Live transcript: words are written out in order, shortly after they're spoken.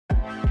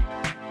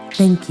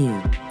Thank you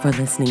for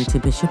listening to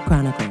Bishop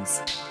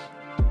Chronicles.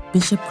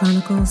 Bishop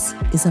Chronicles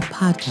is a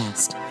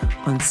podcast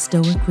on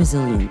stoic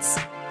resilience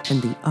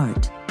and the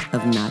art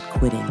of not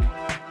quitting.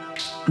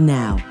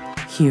 Now,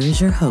 here is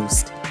your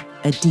host,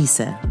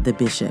 Adisa the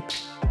Bishop.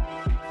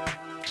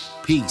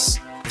 Peace.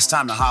 It's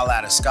time to holla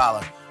at a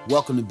scholar.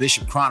 Welcome to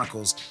Bishop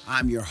Chronicles.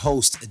 I'm your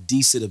host,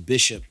 Adisa the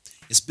Bishop.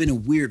 It's been a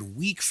weird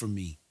week for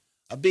me.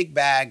 A big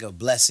bag of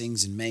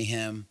blessings and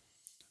mayhem.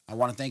 I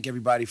want to thank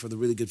everybody for the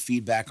really good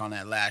feedback on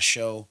that last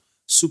show.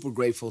 Super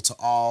grateful to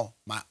all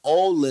my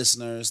old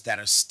listeners that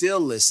are still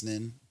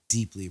listening.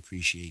 Deeply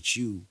appreciate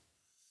you.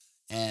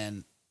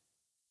 And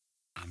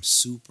I'm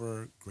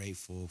super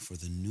grateful for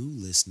the new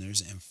listeners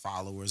and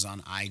followers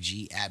on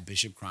IG at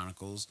Bishop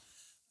Chronicles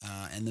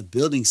and the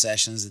building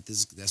sessions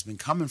that's been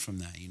coming from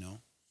that, you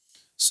know.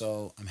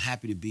 So I'm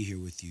happy to be here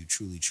with you,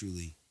 truly,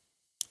 truly.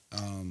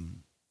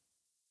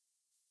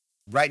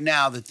 Right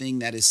now, the thing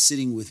that is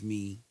sitting with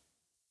me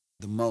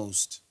the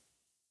most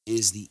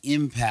is the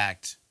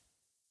impact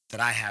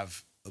that I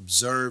have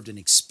observed and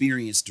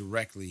experienced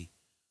directly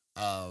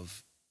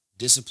of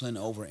discipline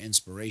over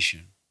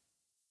inspiration.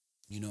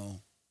 You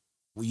know,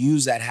 we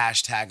use that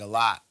hashtag a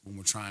lot when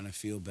we're trying to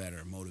feel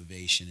better,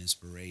 motivation,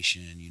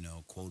 inspiration,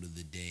 quote of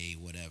the day,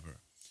 whatever,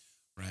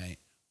 right?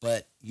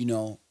 But,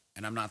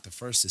 and I'm not the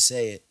first to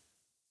say it,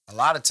 a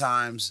lot of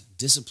times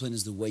discipline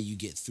is the way you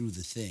get through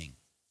the thing,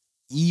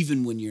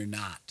 even when you're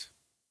not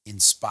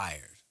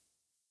inspired.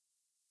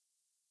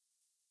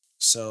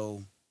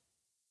 So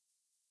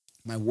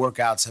my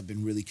workouts have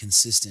been really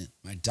consistent.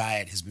 My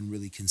diet has been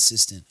really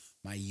consistent.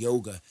 My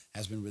yoga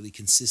has been really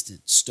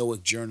consistent.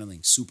 Stoic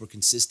journaling, super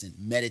consistent.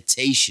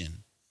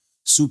 Meditation,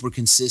 super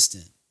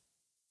consistent.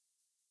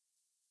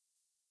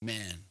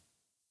 Man,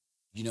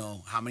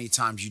 how many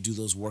times you do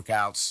those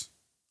workouts,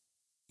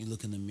 you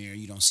look in the mirror,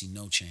 you don't see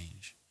no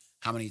change.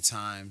 How many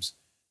times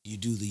you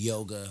do the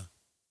yoga,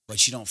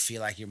 but you don't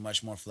feel like you're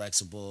much more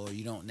flexible, or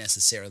you don't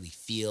necessarily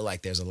feel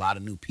like there's a lot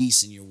of new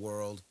peace in your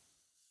world.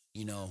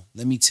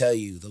 Let me tell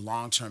you, the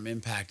long-term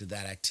impact of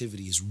that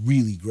activity is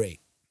really great.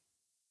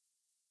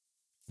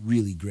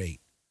 Really great.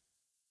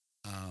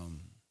 I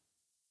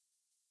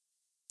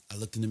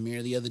looked in the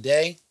mirror the other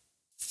day,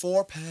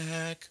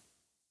 4-pack,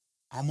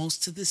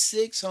 almost to the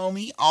 6,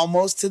 homie,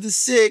 almost to the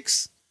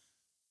 6.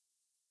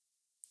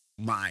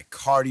 My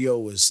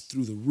cardio was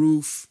through the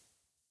roof.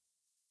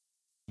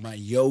 My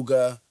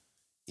yoga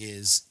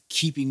is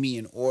keeping me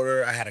in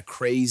order. I had a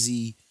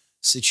crazy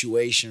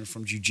situation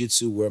from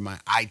jiu-jitsu where my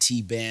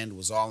IT band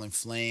was all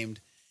inflamed,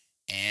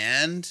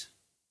 and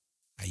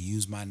I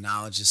used my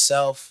knowledge of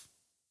self,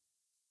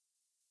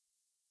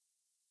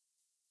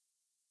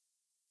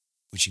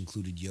 which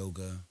included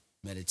yoga,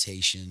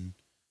 meditation,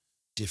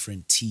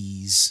 different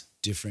teas,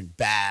 different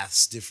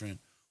baths, different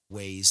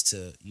ways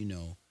to,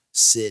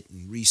 sit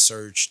and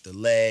research the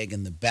leg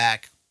and the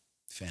back.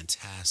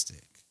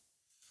 Fantastic.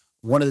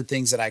 One of the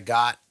things that I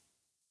got,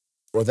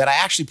 or that I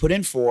actually put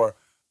in for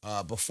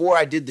before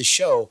I did the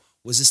show,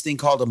 was this thing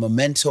called a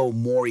Memento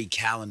Mori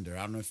calendar.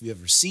 I don't know if you've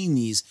ever seen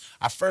these.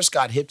 I first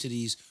got hip to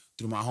these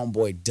through my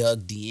homeboy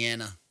Doug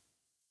Deanna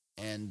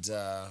and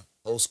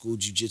old school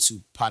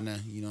jiu-jitsu partner,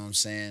 you know what I'm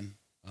saying?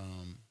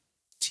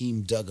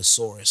 Team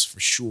Dougosaurus for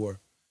sure.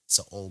 It's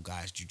an old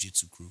guy's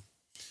jiu-jitsu crew.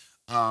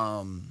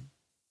 And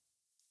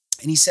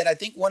he said, I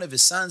think one of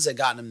his sons had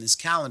gotten him this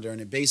calendar, and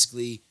it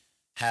basically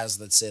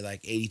has, let's say, like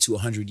 80 to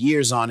 100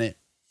 years on it.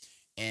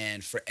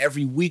 And for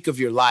every week of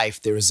your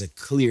life, there is a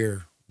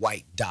clear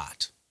white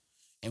dot.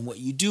 And what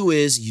you do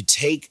is you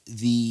take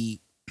the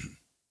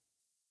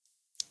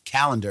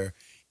calendar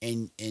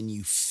and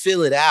you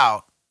fill it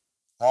out,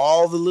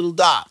 all the little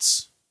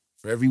dots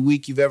for every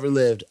week you've ever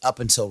lived up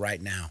until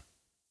right now.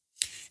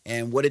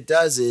 And what it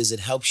does is it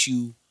helps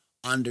you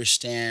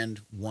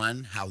understand,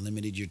 one, how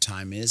limited your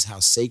time is, how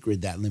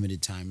sacred that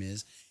limited time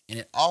is. And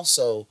it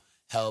also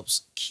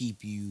helps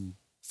keep you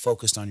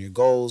focused on your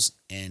goals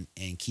and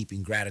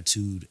keeping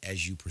gratitude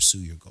as you pursue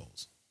your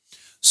goals.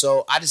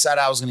 So I decided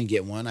I was going to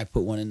get one. I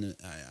put one in.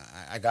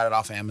 I got it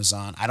off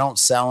Amazon. I don't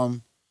sell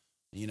them.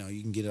 You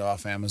can get it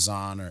off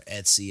Amazon or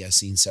Etsy. I've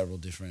seen several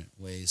different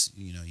ways,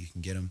 you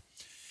can get them.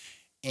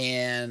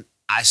 And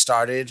I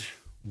started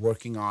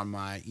working on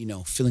my,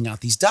 filling out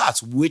these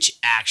dots, which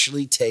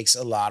actually takes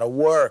a lot of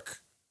work.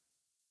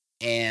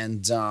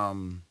 And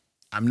I'm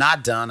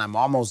not done. I'm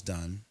almost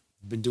done.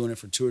 I've been doing it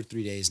for 2 or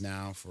 3 days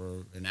now,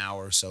 for an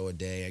hour or so a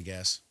day, I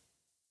guess.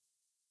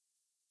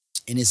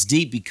 And it's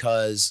deep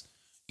because,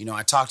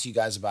 I talked to you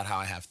guys about how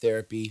I have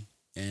therapy,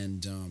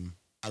 and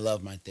I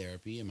love my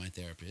therapy and my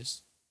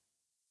therapist.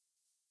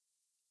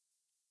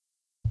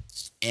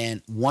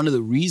 And one of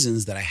the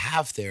reasons that I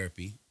have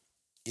therapy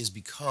is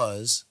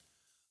because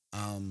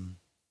I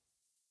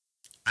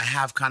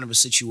have kind of a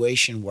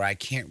situation where I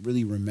can't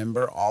really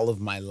remember all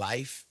of my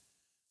life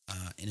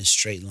in a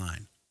straight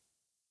line.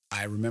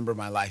 I remember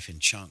my life in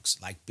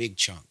chunks, like big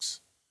chunks.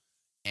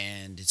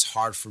 And it's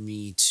hard for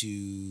me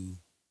to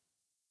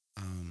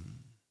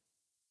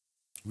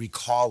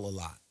recall a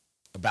lot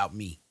about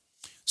me.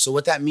 So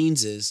what that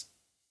means is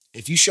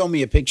If you show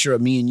me a picture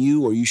of me and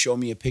you, or you show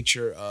me a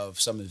picture of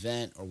some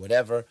event or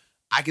whatever,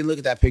 I can look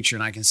at that picture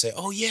and I can say,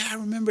 oh, yeah, I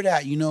remember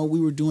that. We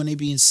were doing A,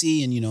 B, and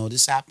C, and,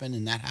 this happened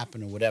and that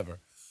happened or whatever.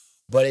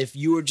 But if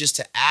you were just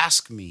to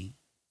ask me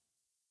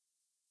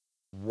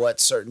what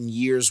certain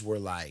years were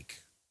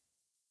like,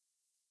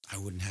 I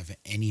wouldn't have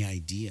any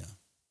idea.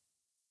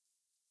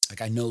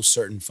 Like, I know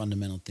certain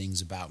fundamental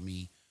things about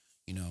me,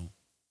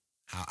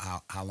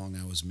 how long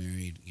I was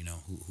married,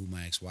 who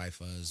my ex-wife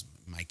was,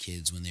 my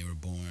kids when they were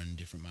born,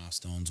 different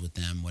milestones with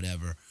them,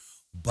 whatever.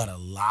 But a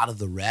lot of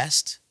the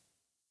rest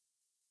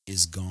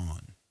is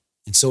gone.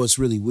 And so it's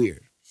really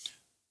weird.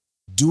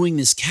 Doing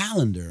this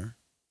calendar,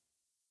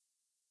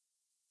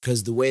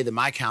 because the way that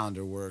my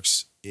calendar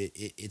works,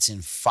 it's in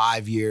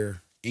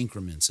 5-year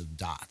increments of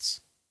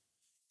dots.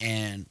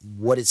 And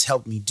what it's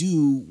helped me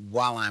do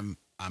while I'm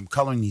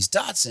coloring these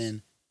dots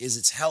in is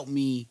it's helped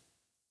me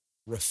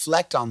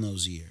reflect on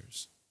those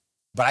years.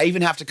 But I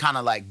even have to kind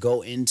of like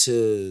go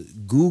into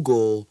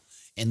Google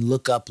and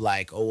look up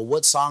like, oh, well,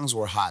 what songs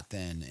were hot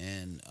then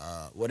and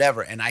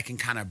whatever. And I can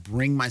kind of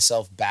bring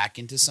myself back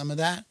into some of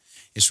that.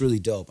 It's really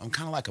dope. I'm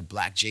kind of like a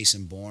black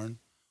Jason Bourne,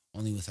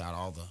 only without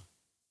all the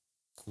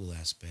cool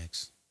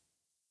aspects.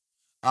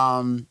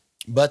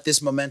 But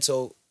this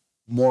Memento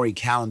Mori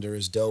calendar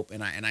is dope.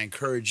 And I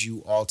encourage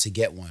you all to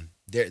get one.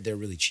 They're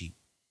really cheap.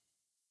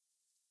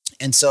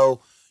 And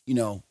so,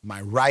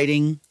 my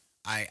writing,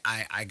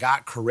 I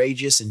got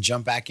courageous and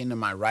jumped back into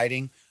my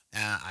writing.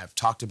 I've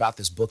talked about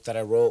this book that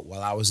I wrote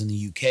while I was in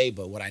the UK,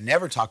 but what I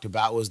never talked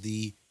about was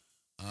the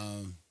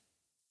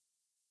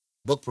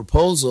book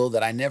proposal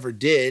that I never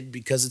did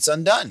because it's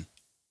undone.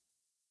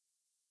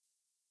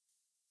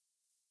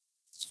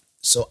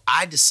 So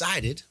I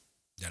decided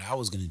that I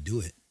was going to do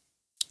it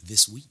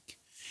this week,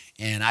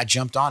 and I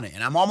jumped on it,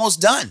 and I'm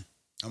almost done.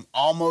 I'm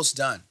almost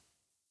done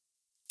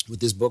with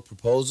this book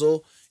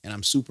proposal, and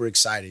I'm super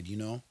excited,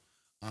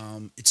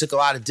 It took a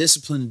lot of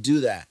discipline to do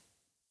that,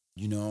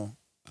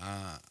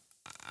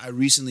 I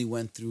recently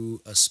went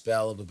through a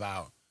spell of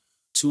about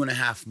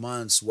 2.5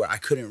 months where I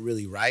couldn't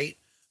really write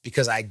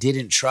because I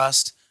didn't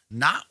trust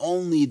not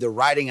only the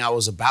writing I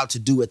was about to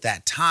do at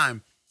that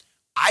time,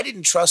 I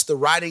didn't trust the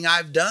writing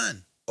I've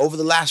done over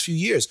the last few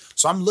years.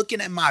 So I'm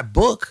looking at my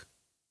book,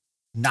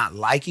 not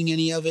liking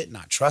any of it,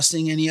 not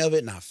trusting any of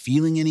it, not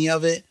feeling any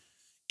of it,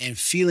 and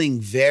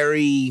feeling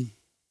very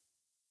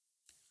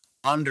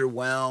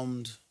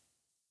underwhelmed,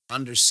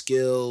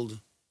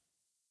 underskilled,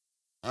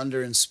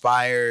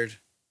 underinspired.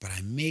 But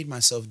I made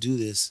myself do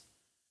this,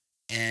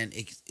 and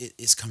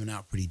it's coming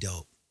out pretty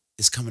dope.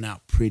 It's coming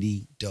out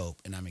pretty dope,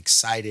 and I'm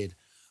excited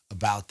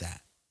about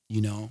that,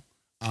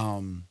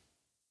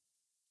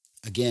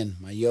 Again,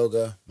 my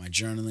yoga, my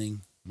journaling,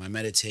 my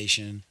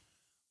meditation.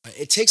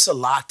 It takes a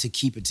lot to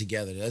keep it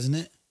together, doesn't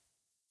it?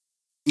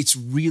 It's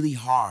really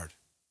hard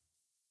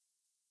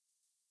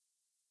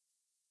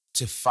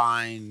to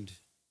find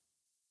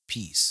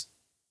peace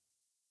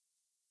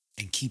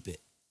and keep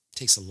it. It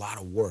takes a lot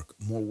of work,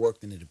 more work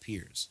than it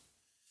appears.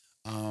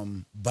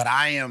 But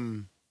I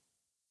am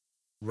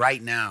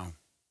right now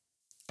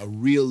a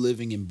real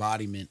living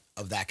embodiment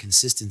of that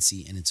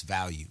consistency and its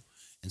value.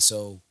 And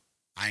so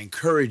I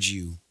encourage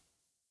you,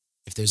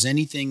 if there's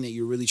anything that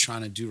you're really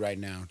trying to do right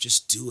now,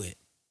 just do it.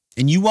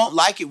 And you won't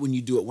like it when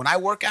you do it. When I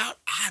work out,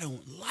 I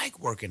don't like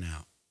working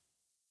out.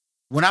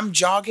 When I'm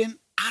jogging,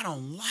 I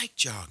don't like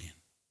jogging.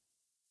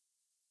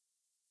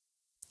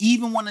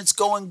 Even when it's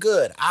going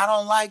good, I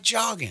don't like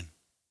jogging.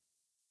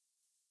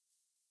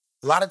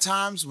 A lot of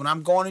times when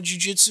I'm going to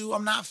jiu-jitsu,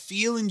 I'm not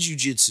feeling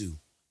jiu-jitsu.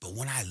 But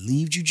when I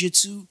leave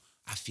jiu-jitsu,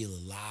 I feel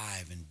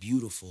alive and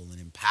beautiful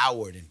and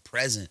empowered and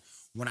present.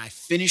 When I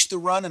finish the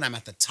run and I'm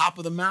at the top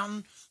of the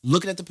mountain,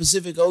 looking at the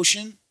Pacific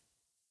Ocean,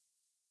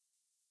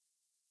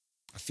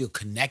 I feel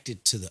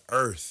connected to the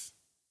earth.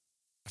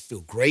 I feel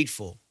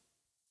grateful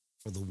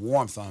for the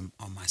warmth on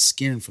my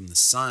skin from the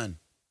sun.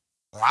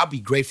 Or I'll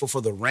be grateful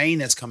for the rain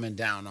that's coming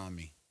down on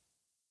me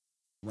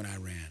when I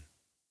ran.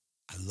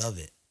 I love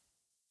it.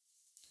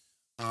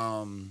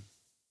 And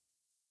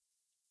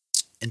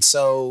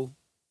so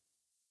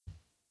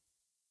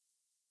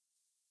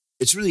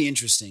it's really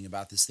interesting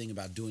about this thing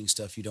about doing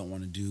stuff you don't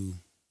want to do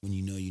when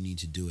you know you need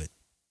to do it.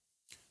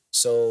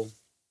 So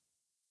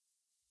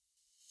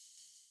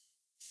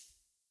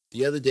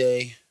the other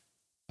day,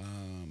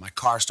 my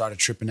car started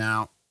tripping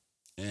out,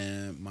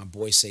 and my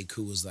boy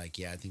Sekou was like,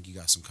 yeah, I think you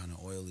got some kind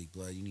of oil leak,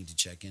 blood. You need to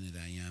check into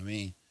that, you know what I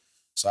mean?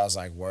 So I was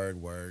like,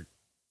 word.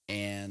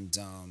 And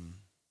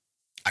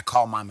I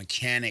called my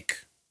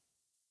mechanic.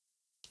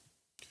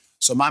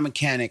 So my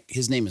mechanic,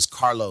 his name is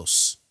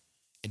Carlos,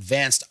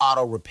 Advanced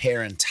Auto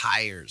Repair and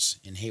Tires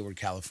in Hayward,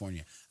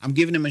 California. I'm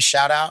giving him a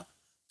shout out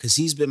because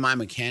he's been my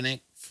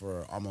mechanic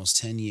for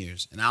almost 10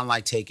 years. And I don't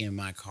like taking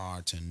my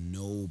car to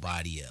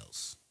nobody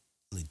else.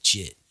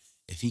 Legit.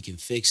 If he can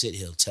fix it,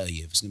 he'll tell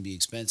you. If it's going to be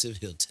expensive,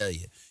 he'll tell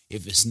you.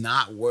 If it's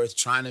not worth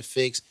trying to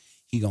fix,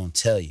 he going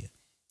to tell you.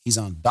 He's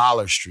on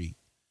Dollar Street,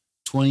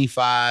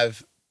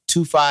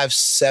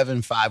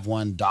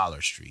 25751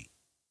 Dollar Street.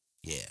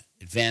 Yeah,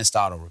 Advanced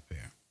Auto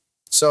Repair.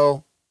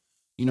 So,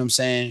 You know what I'm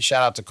saying?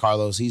 Shout out to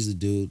Carlos. He's the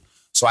dude.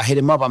 So I hit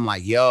him up. I'm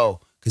like,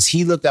 yo, because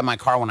he looked at my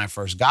car when I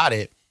first got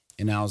it.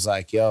 And I was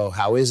like, yo,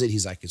 how is it?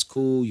 He's like, it's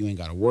cool. You ain't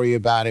got to worry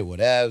about it,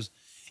 whatevs.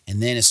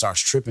 And then it starts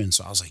tripping.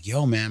 So I was like,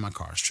 yo, man, my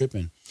car's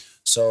tripping.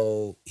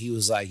 So he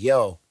was like,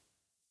 yo,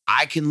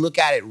 I can look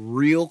at it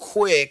real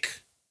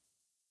quick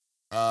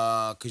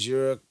because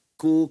you're a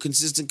cool,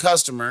 consistent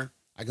customer.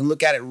 I can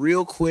look at it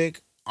real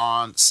quick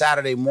on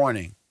Saturday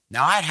morning.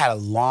 Now, I had a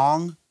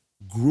long,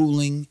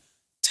 grueling,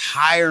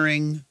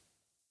 tiring,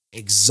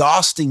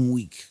 exhausting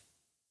week.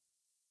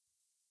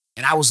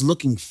 And I was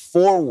looking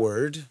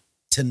forward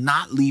to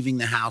not leaving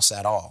the house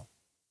at all.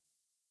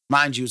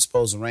 Mind you, it's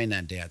supposed to rain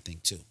that day, I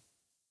think, too.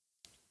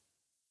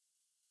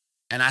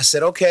 And I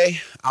said,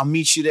 okay, I'll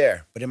meet you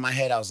there. But in my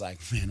head, I was like,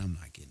 man, I'm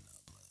not getting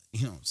up.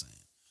 You know what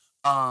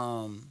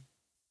I'm saying?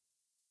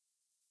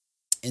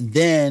 And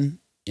then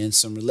in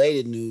some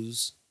related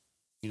news,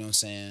 you know what I'm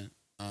saying?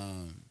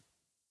 I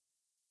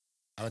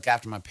look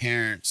after my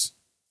parents,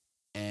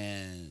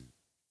 and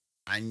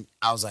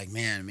I was like,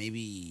 man,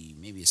 maybe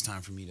it's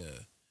time for me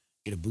to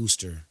get a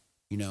booster,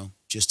 you know,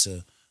 just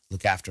to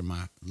look after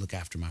my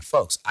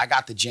folks. I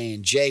got the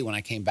J&J when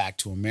I came back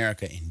to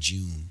America in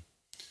June.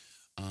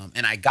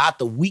 And I got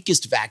the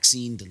weakest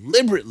vaccine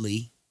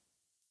deliberately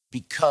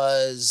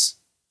because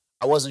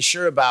I wasn't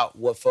sure about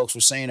what folks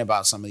were saying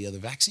about some of the other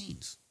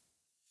vaccines.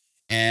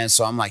 And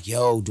so I'm like,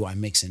 yo, do I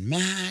mix and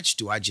match?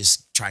 Do I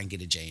just try and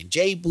get a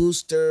J&J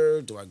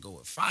booster? Do I go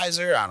with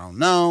Pfizer? I don't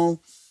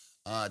know.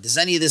 Does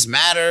any of this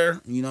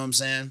matter? You know what I'm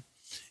saying?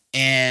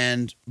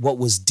 And what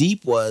was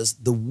deep was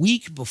the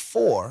week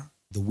before,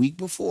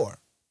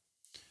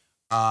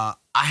 I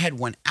had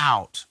went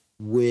out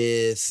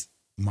with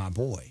my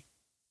boy,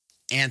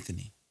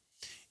 Anthony.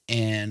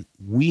 And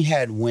we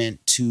had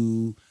went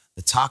to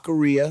the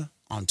Taqueria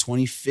on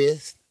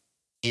 25th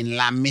in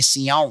La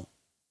Mission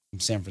in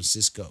San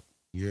Francisco.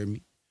 You heard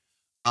me?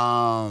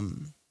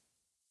 And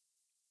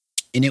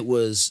it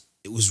was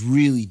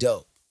really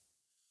dope.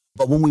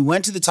 But when we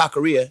went to the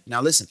Taqueria,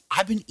 now listen,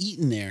 I've been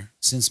eating there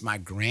since my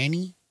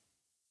granny,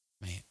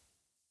 man,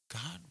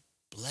 God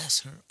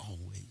bless her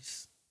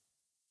always,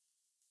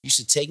 used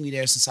to take me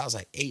there since I was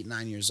like 8,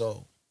 9 years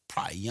old,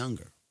 probably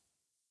younger.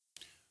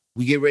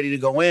 We get ready to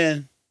go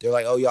in. They're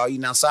like, oh, y'all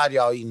eating outside?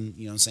 Y'all eating,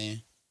 you know what I'm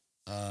saying,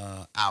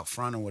 out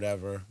front or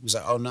whatever. We was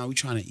like, oh, no, we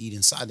trying to eat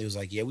inside. They was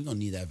like, yeah, we're going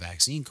to need that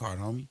vaccine card,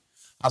 homie.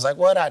 I was like,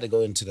 what? I had to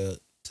go into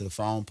the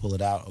phone, pull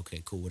it out.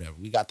 Okay, cool, whatever.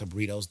 We got the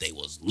burritos. They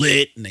was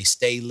lit, and they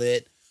stay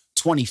lit.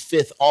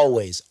 25th,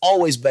 always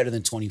better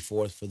than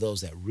 24th for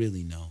those that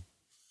really know.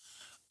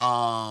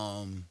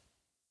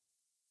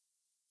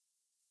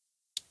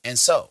 And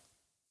so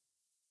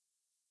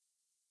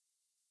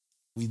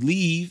we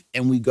leave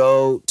and we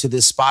go to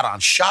this spot on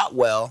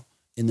Shotwell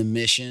in the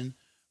Mission.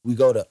 We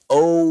go to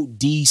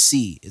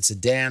ODC. It's a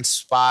dance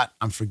spot.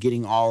 I'm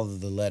forgetting all of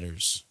the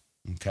letters.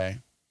 Okay.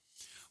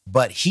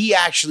 But he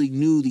actually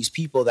knew these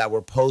people that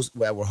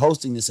were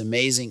hosting this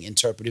amazing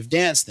interpretive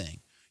dance thing.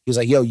 He was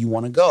like, yo, you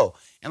want to go?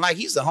 And like,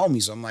 he's the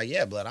homie. So I'm like,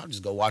 yeah, blood, I'll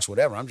just go watch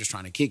whatever. I'm just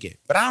trying to kick it.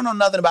 But I don't know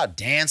nothing about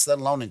dance, let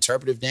alone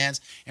interpretive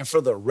dance. And for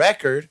the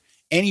record,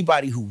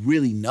 anybody who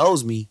really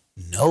knows me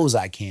knows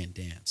I can't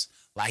dance,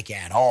 like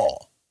at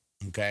all.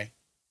 Okay.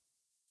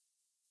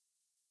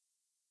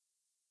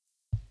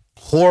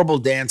 Horrible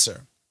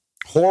dancer,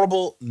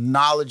 horrible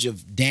knowledge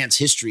of dance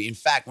history. In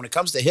fact, when it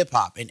comes to hip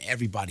hop, and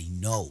everybody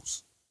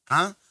knows,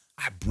 I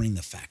bring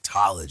the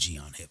factology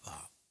on hip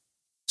hop.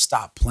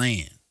 Stop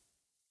playing.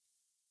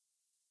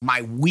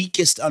 My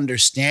weakest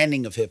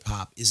understanding of hip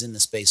hop is in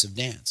the space of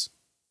dance.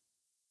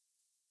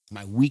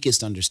 My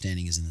weakest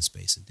understanding is in the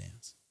space of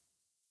dance.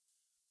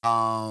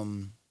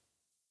 And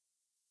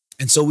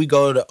so we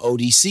go to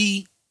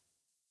ODC,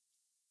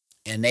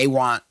 and they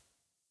want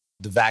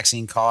the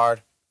vaccine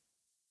card,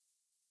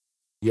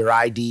 your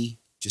ID,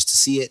 just to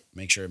see it,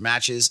 make sure it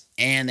matches,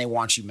 and they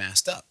want you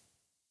masked up.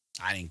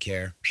 I didn't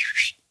care.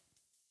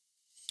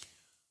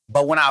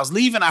 But when I was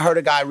leaving, I heard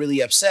a guy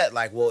really upset.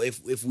 Like, well,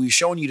 if we're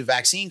showing you the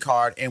vaccine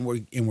card and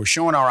we're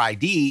showing our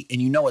ID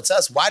and you know it's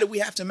us, why do we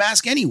have to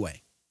mask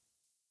anyway?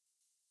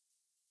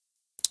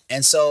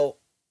 And so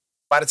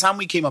by the time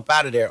we came up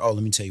out of there,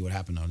 let me tell you what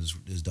happened. Though, this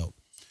is dope.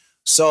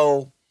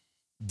 So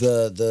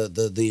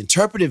the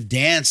interpretive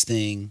dance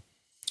thing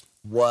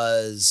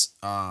was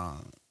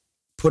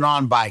put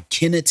on by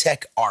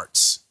Kinetech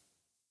Arts.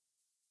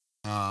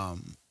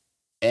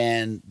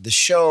 And the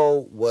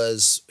show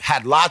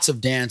had lots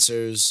of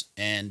dancers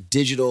and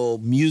digital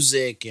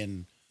music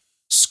and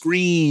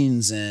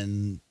screens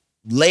and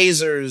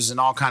lasers and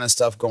all kind of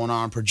stuff going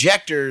on,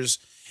 projectors.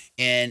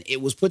 And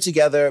it was put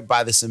together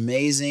by this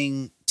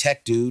amazing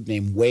tech dude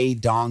named Wei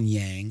Dong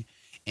Yang.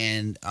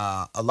 And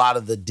a lot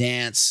of the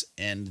dance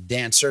and the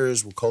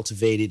dancers were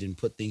cultivated and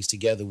put things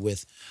together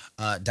with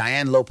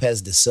Diane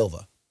Lopez da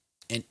Silva.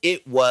 And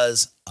it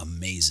was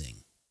amazing.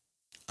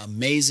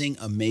 Amazing,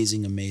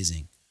 amazing,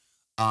 amazing.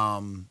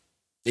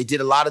 They did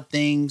a lot of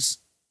things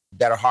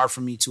that are hard for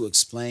me to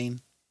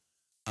explain,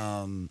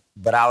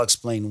 but I'll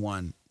explain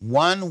one.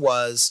 One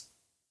was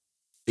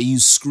They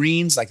used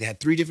screens, like they had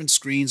 3 different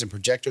screens and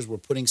projectors were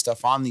putting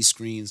stuff on these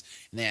screens.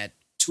 And they had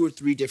 2 or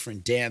 3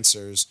 different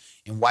dancers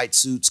in white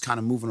suits kind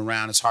of moving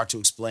around. It's hard to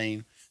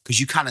explain because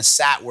you kind of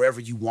sat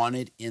wherever you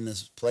wanted in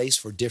this place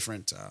for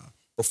different,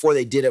 before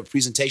they did a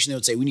presentation, they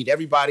would say, we need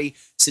everybody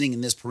sitting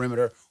in this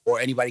perimeter or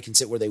anybody can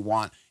sit where they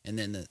want. And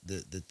then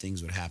the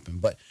things would happen.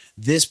 But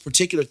this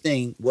particular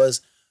thing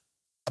was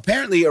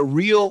apparently a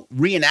real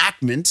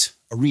reenactment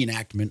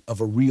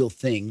of a real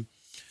thing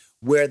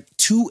where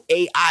 2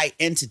 AI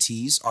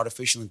entities,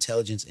 artificial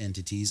intelligence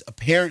entities,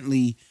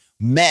 apparently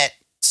met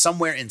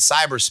somewhere in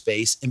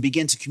cyberspace and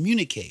began to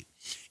communicate.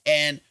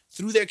 And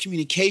through their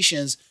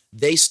communications,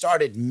 they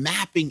started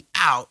mapping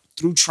out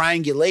through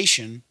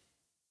triangulation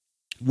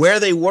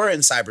where they were in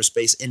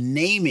cyberspace and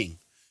naming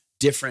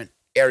different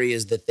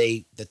areas that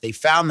they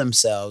found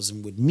themselves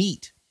and would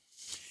meet.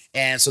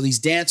 And so these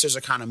dancers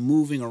are kind of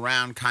moving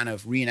around, kind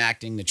of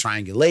reenacting the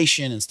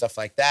triangulation and stuff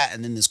like that.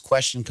 And then this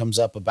question comes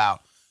up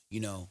about,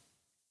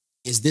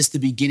 is this the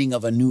beginning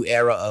of a new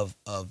era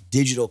of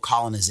digital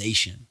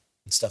colonization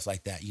and stuff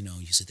like that? You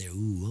sit there,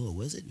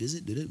 was it? Is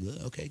it? Did it?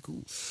 Okay,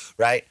 cool.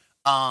 Right?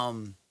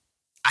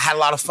 I had a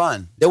lot of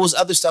fun. There was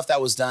other stuff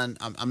that was done.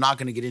 I'm not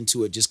going to get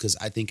into it just because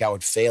I think I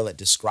would fail at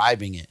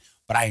describing it,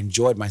 but I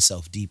enjoyed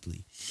myself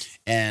deeply.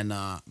 And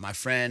my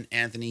friend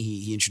Anthony,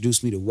 he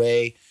introduced me to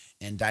Way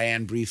and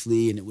Diane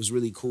briefly, and it was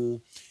really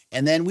cool.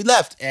 And then we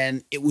left,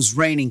 and it was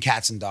raining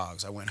cats and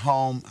dogs. I went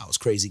home. I was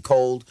crazy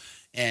cold.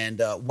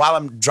 And while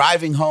I'm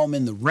driving home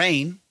in the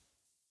rain,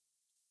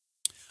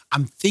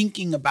 I'm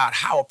thinking about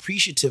how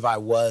appreciative I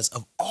was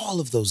of all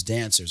of those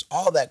dancers,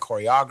 all that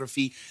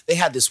choreography. They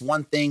had this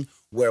one thing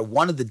where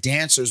one of the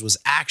dancers was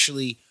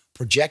actually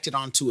projected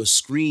onto a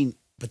screen,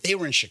 but they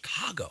were in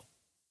Chicago,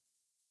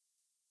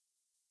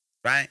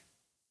 right?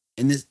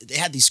 And they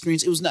had these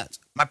screens. It was nuts.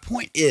 My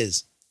point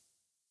is,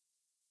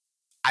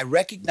 I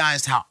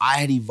recognized how I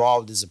had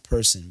evolved as a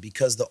person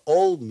because the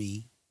old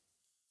me,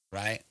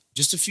 right,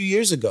 just a few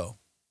years ago,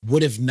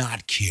 would have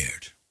not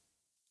cared.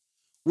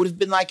 Would have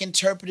been like,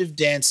 interpretive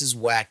dance is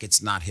whack,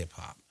 it's not hip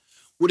hop.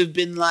 Would have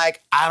been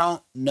like, I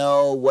don't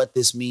know what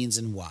this means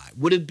and why.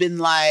 Would have been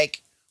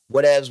like,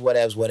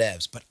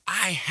 whatevs. But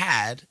I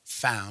had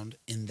found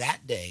in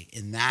that day,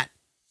 in that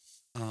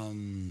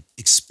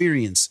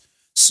experience,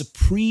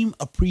 supreme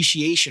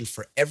appreciation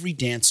for every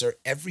dancer,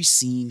 every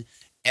scene,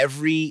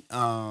 every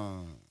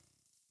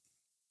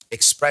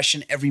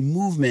expression, every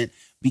movement,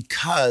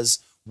 because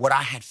what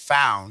I had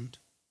found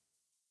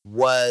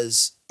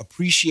was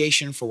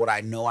appreciation for what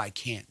I know I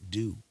can't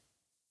do.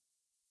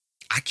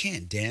 I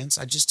can't dance.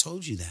 I just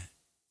told you that.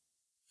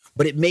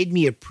 But it made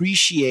me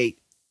appreciate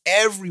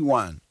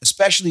everyone,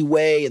 especially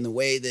Way and the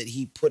way that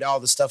he put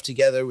all the stuff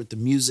together with the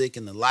music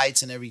and the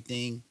lights and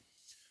everything,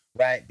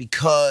 right?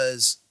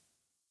 Because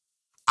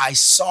I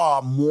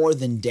saw more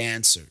than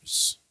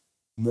dancers,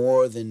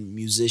 more than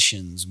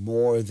musicians,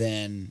 more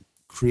than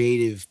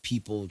creative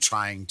people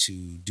trying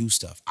to do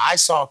stuff. I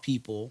saw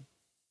people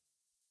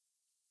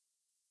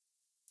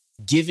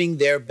giving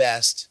their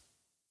best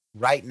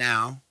right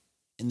now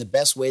in the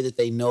best way that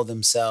they know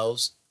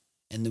themselves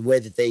and the way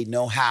that they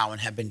know how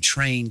and have been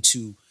trained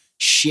to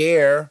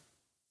share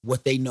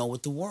what they know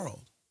with the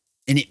world.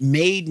 And it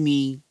made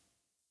me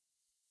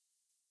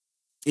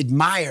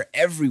admire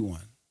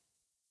everyone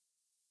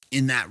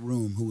in that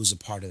room who was a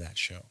part of that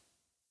show.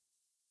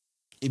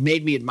 It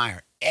made me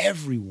admire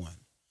everyone.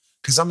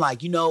 Because I'm like,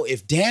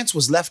 if dance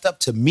was left up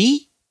to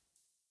me,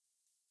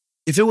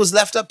 if it was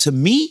left up to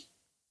me,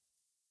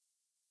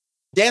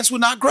 dance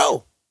would not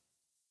grow.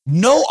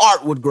 No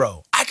art would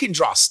grow. I can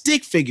draw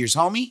stick figures,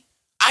 homie.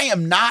 I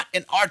am not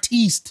an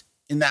artiste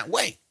in that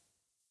way.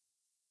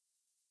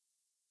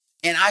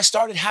 And I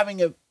started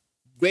having a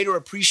greater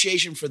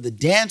appreciation for the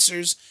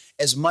dancers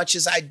as much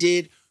as I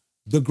did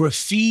the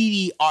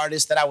graffiti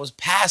artist that I was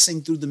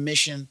passing through the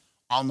Mission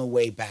on the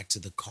way back to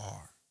the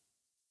car.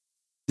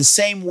 The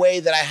same way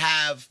that I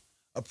have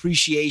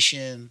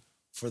appreciation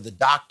for the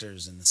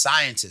doctors and the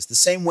scientists, the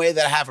same way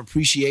that I have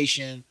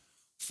appreciation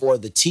for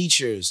the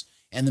teachers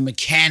and the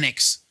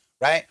mechanics,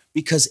 right?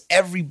 Because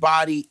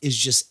everybody is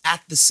just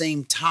at the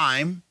same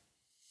time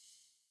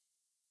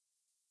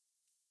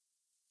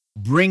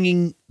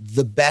bringing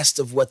the best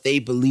of what they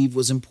believe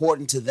was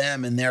important to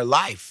them in their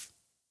life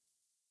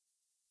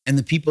and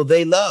the people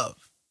they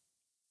love.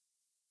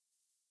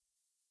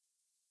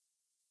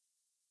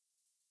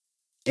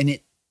 And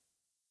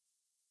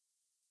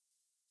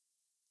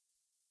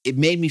it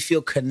made me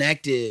feel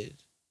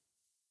connected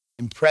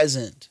and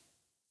present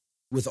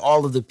with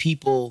all of the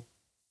people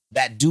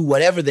that do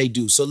whatever they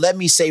do. So let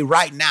me say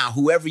right now,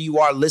 whoever you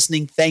are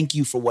listening, thank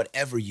you for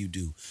whatever you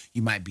do.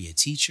 You might be a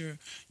teacher,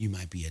 you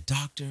might be a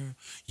doctor,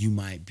 you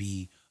might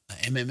be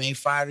an MMA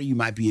fighter, you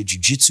might be a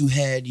jiu-jitsu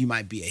head, you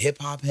might be a hip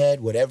hop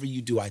head. Whatever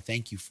you do, I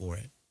thank you for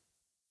it.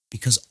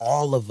 Because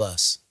all of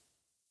us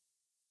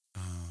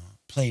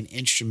play an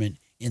instrument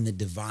in the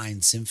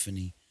divine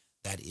symphony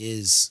that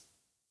is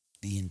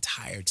the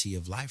entirety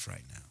of life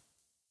right now.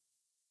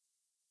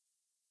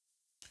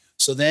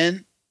 So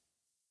then,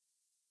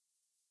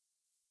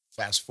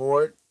 fast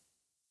forward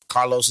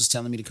Carlos is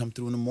telling me to come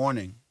through in the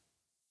morning.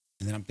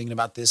 And then I'm thinking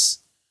about this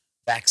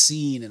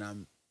vaccine, and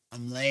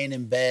I'm laying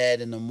in bed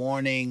in the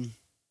morning,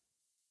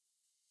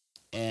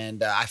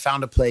 and I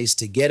found a place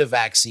to get a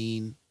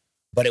vaccine,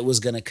 but it was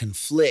going to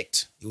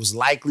conflict. It was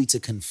likely to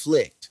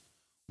conflict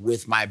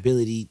with my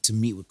ability to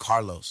meet with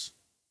Carlos.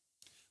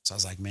 So I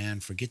was like, man,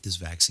 forget this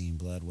vaccine,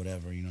 blood,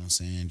 whatever, you know what I'm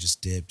saying?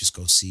 Just dip, just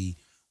go see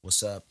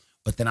what's up.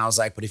 But then I was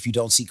like, but if you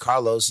don't see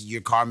Carlos,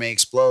 your car may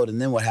explode,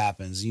 and then what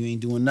happens? You ain't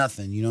doing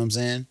nothing, you know what I'm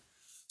saying?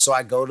 So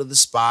I go to the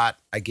spot,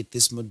 I get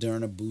this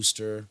Moderna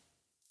booster.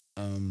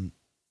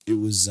 It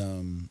was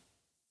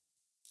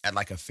at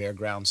like a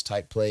fairgrounds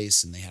type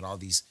place, and they had all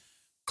these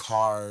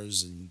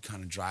cars, and you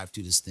kind of drive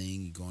through this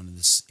thing. You go into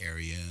this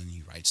area, and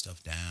you write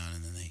stuff down,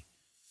 and then they,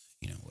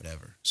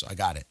 whatever. So I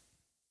got it.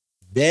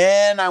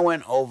 Then I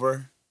went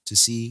over to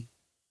see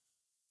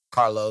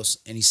Carlos,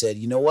 and he said,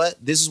 you know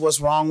what? This is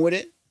what's wrong with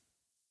it.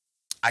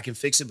 I can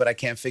fix it, but I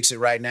can't fix it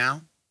right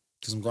now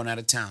because I'm going out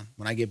of town.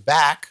 When I get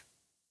back,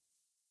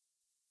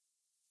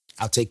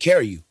 I'll take care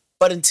of you.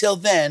 But until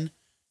then,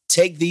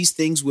 take these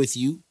things with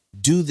you.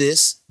 Do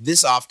this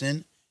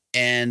often,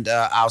 and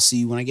I'll see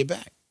you when I get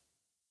back.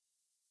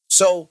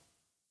 So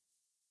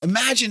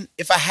imagine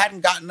if I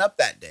hadn't gotten up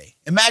that day.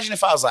 Imagine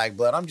if I was like,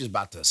 blood, I'm just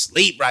about to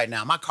sleep right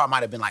now. My car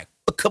might have been like,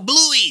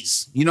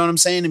 kablooies, you know what I'm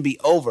saying, and be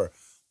over.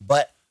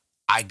 But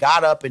I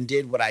got up and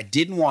did what I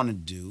didn't want to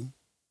do,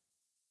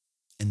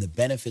 and the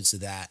benefits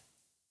of that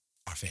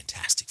are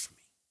fantastic for me.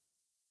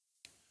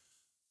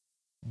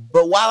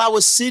 But while I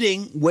was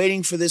sitting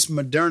waiting for this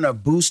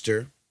Moderna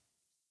booster,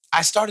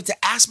 I started to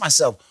ask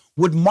myself,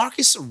 would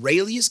Marcus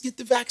Aurelius get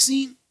the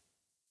vaccine?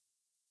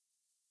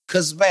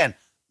 Because, man,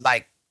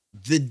 like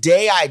the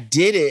day I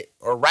did it,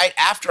 or right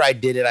after I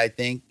did it, I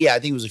think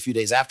it was a few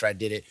days after I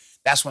did it.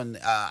 That's when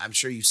I'm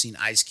sure you've seen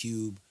Ice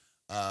Cube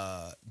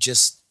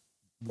just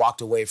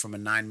walked away from a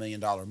 $9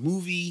 million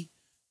movie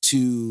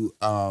to,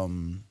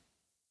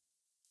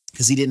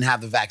 because he didn't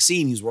have the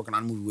vaccine. He was working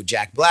on a movie with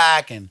Jack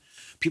Black, and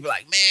people are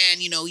like,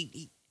 man,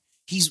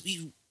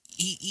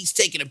 he's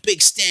taking a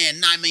big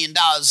stand. $9 million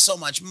is so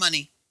much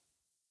money.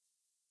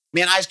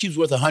 Man, Ice Cube's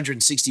worth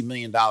 $160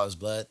 million,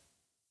 blood.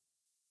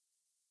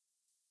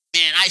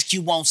 Man, Ice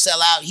Cube won't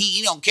sell out.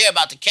 He don't care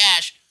about the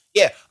cash.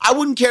 Yeah, I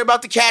wouldn't care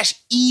about the cash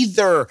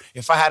either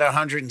if I had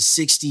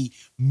 $160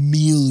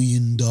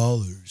 million.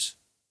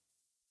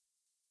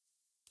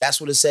 That's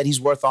what it said he's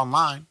worth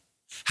online.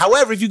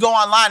 However, if you go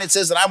online, it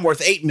says that I'm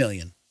worth $8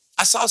 million.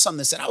 I saw something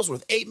that said I was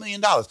worth $8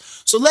 million.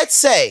 So let's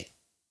say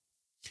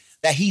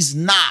that he's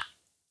not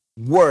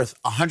worth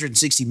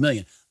 $160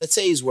 million. Let's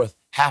say he's worth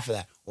half of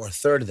that or a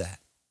third of that.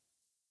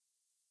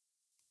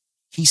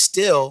 He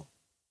still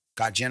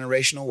got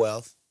generational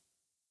wealth,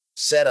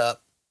 set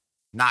up,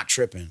 not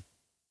tripping.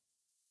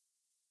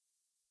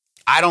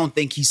 I don't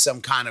think he's some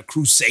kind of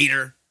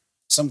crusader,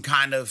 some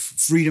kind of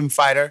freedom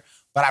fighter,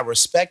 but I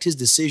respect his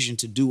decision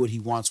to do what he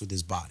wants with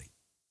his body.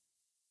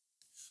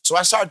 So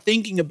I started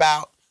thinking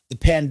about the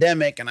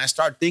pandemic, and I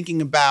started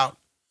thinking about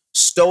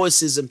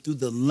stoicism through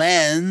the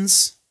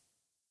lens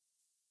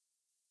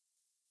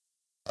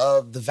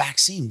of the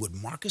vaccine. Would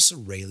Marcus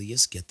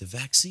Aurelius get the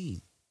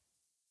vaccine?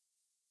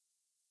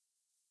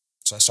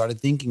 So I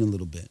started thinking a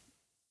little bit.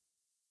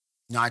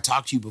 Now, I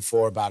talked to you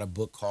before about a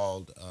book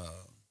called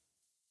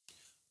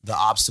The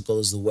Obstacle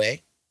is the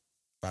Way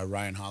by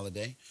Ryan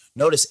Holiday.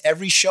 Notice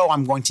every show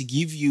I'm going to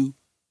give you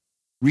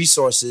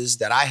resources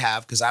that I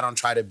have, because I don't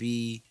try to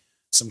be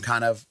some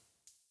kind of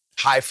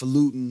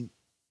highfalutin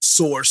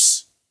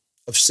source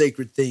of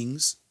sacred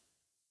things.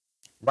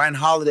 Ryan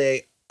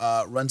Holiday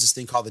runs this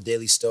thing called The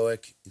Daily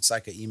Stoic. It's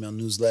like an email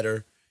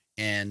newsletter.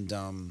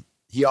 And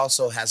he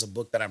also has a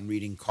book that I'm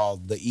reading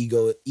called The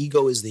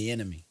Ego is the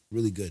Enemy.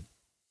 Really good.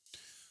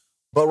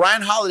 But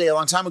Ryan Holiday, a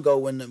long time ago,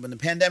 when the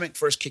pandemic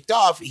first kicked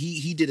off,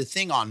 he did a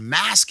thing on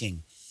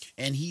masking.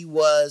 And he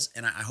was,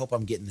 and I hope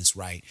I'm getting this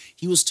right,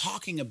 he was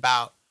talking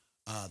about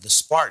the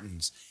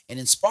Spartans. And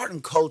in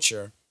Spartan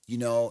culture,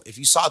 if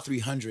you saw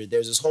 300,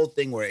 there's this whole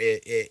thing where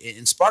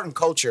in Spartan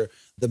culture,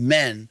 the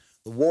men,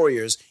 the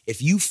warriors,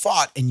 if you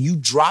fought and you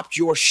dropped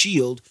your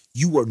shield,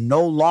 you were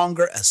no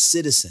longer a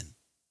citizen.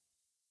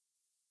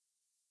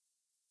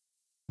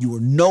 You were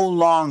no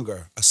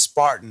longer a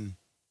Spartan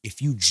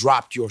if you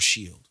dropped your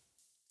shield.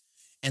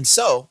 And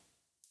so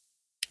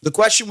the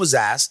question was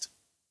asked,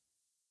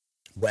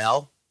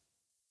 well,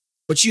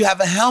 but you have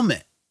a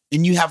helmet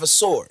and you have a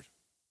sword.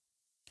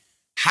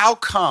 How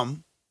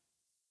come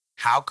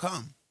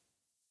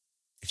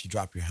if you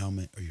drop your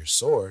helmet or your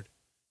sword,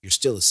 you're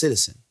still a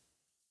citizen?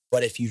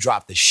 But if you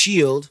drop the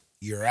shield,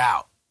 you're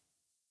out.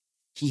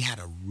 He had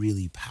a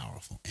really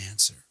powerful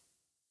answer.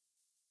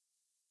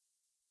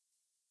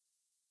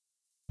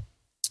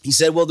 He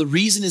said, well, the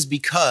reason is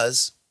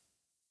because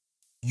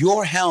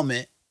your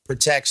helmet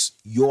protects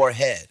your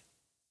head.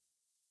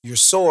 Your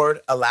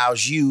sword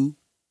allows you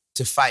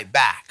to fight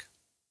back.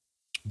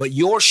 But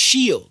your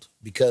shield,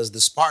 because the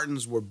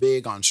Spartans were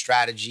big on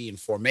strategy and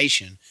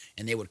formation,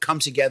 and they would come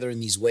together in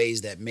these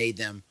ways that made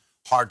them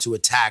hard to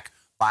attack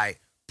by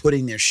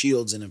putting their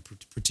shields in a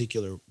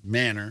particular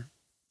manner,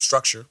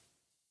 structure.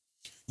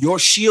 Your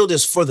shield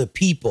is for the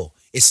people.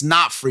 It's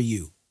not for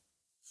you.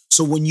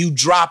 So when you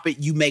drop it,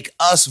 you make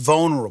us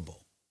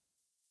vulnerable.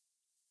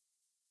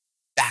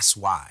 That's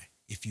why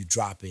if you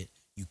drop it,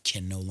 you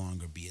can no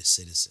longer be a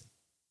citizen.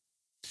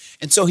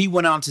 And so he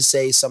went on to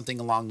say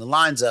something along the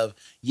lines of,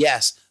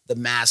 yes, the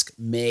mask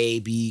may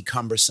be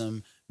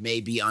cumbersome,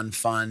 may be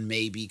unfun,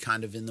 may be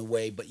kind of in the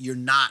way, but you're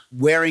not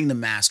wearing the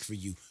mask for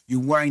you. You're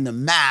wearing the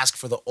mask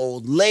for the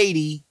old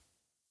lady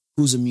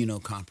who's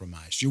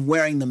immunocompromised. You're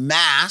wearing the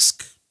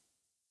mask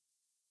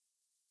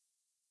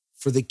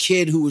for the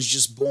kid who was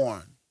just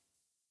born.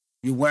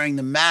 You're wearing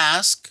the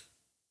mask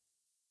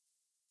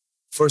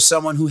for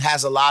someone who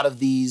has a lot of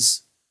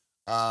these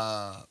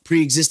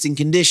pre-existing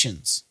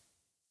conditions.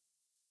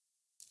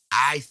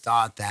 I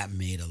thought that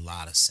made a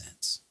lot of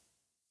sense.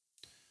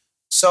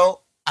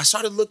 So I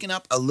started looking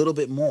up a little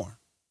bit more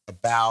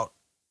about,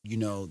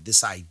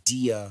 this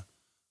idea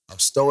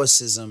of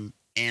stoicism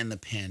and the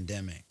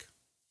pandemic.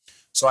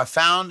 So I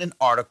found an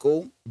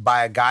article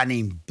by a guy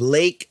named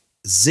Blake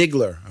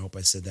Ziegler. I hope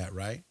I said that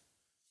right.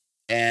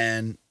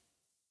 And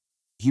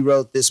he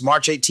wrote this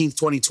March 18th,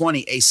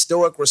 2020, a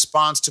Stoic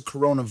response to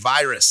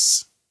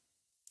coronavirus.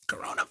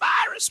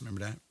 Coronavirus.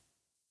 Remember that?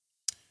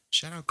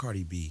 Shout out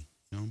Cardi B.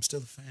 I'm still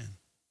a fan.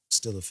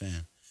 Still a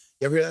fan.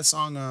 You ever hear that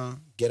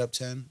song, Get Up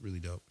 10? Really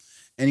dope.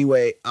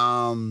 Anyway,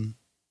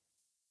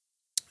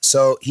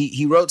 so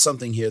he wrote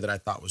something here that I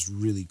thought was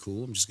really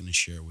cool. I'm just going to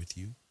share it with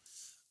you.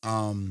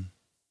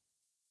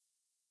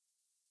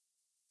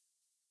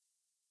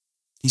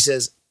 He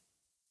says,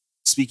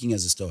 speaking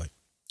as a Stoic,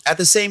 at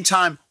the same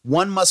time,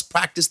 one must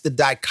practice the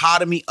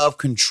dichotomy of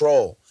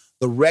control,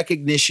 the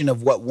recognition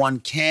of what one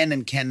can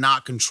and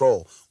cannot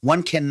control.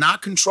 One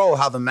cannot control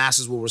how the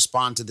masses will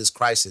respond to this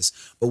crisis,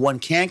 but one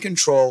can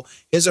control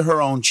his or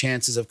her own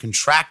chances of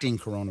contracting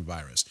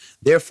coronavirus.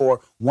 Therefore,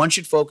 one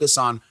should focus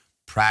on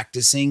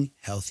practicing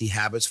healthy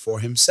habits for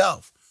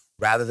himself,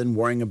 rather than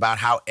worrying about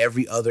how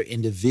every other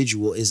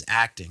individual is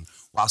acting.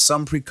 While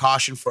some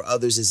precaution for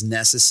others is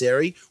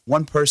necessary,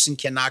 one person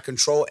cannot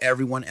control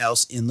everyone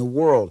else in the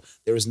world.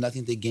 There is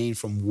nothing to gain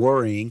from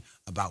worrying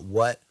about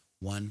what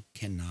one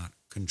cannot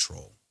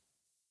control.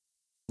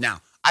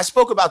 Now, I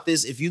spoke about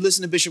this. If you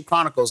listen to Bishop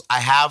Chronicles, I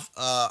have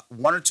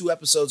 1 or 2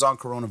 episodes on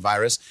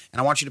coronavirus, and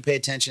I want you to pay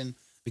attention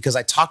because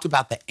I talked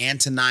about the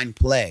Antonine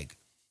Plague,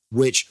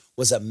 which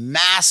was a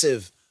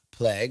massive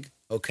plague,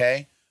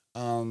 okay,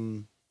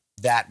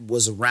 that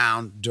was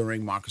around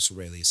during Marcus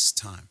Aurelius'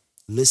 time.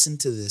 Listen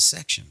to this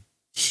section.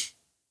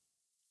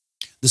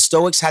 The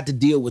Stoics had to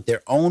deal with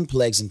their own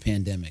plagues and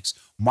pandemics.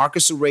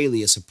 Marcus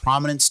Aurelius, a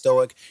prominent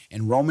Stoic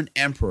and Roman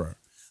emperor,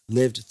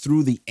 lived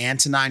through the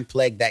Antonine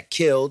Plague that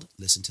killed,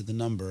 listen to the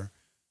number,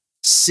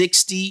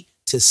 60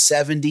 to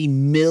 70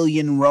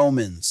 million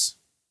Romans.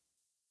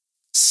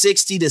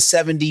 60 to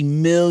 70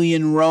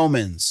 million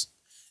Romans.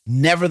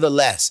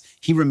 Nevertheless,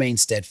 he remained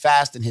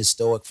steadfast in his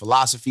Stoic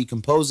philosophy,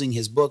 composing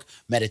his book,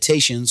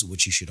 Meditations,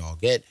 which you should all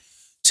get,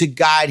 to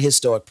guide his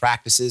Stoic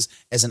practices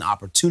as an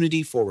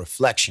opportunity for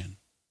reflection.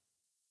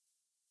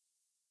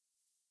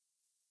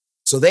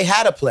 So they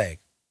had a plague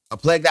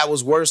that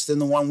was worse than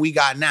the one we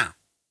got now.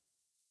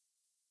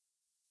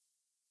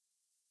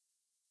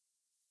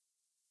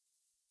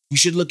 You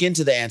should look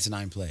into the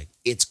Antonine Plague.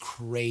 It's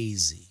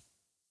crazy.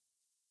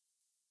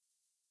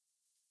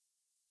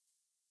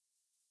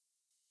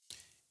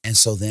 And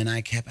so then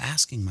I kept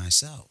asking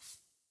myself,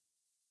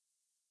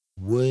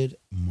 would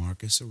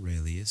Marcus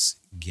Aurelius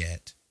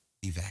get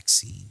the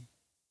vaccine?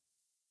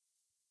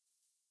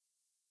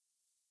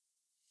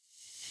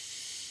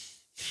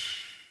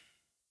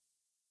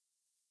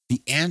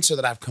 The answer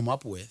that I've come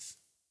up with,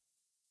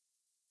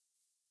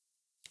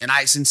 and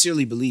I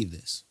sincerely believe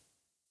this,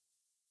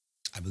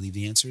 I believe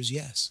the answer is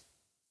yes.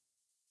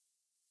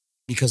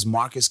 Because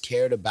Marcus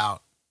cared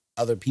about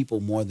other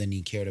people more than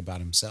he cared about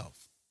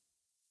himself.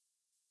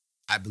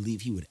 I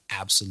believe he would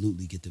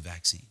absolutely get the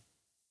vaccine.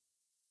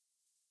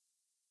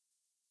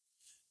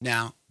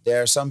 Now,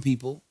 there are some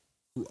people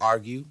who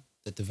argue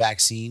that the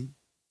vaccine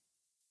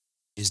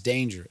is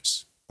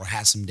dangerous or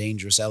has some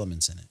dangerous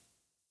elements in it.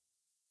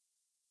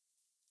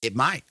 It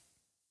might.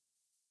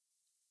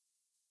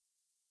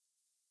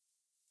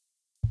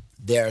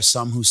 There are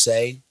some who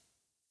say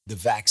the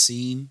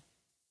vaccine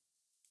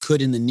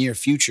could in the near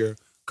future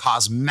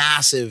cause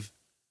massive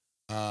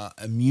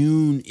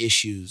immune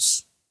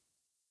issues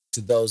to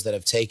those that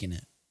have taken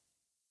it.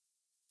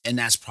 And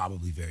that's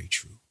probably very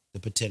true. The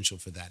potential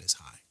for that is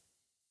high.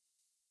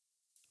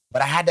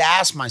 But I had to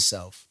ask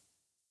myself,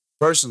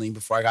 personally,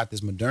 before I got this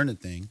Moderna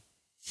thing,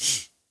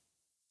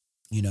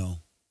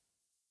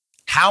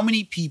 how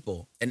many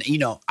people, and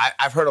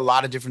I've heard a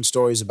lot of different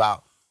stories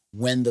about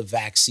when the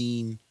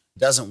vaccine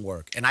doesn't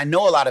work. And I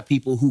know a lot of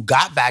people who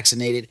got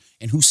vaccinated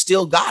and who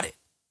still got it.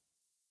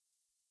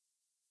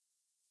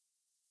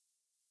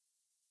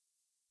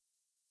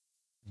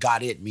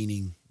 Got it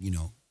meaning,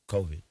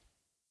 COVID.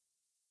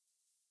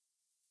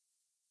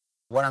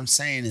 What I'm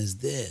saying is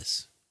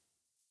this.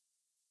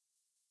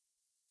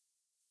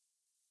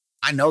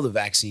 I know the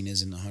vaccine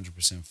isn't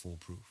 100%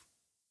 foolproof.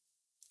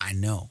 I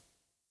know.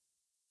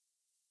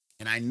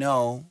 And I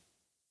know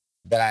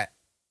that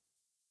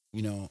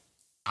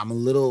I'm a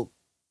little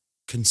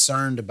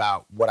concerned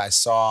about what I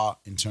saw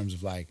in terms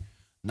of like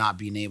not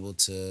being able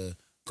to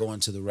go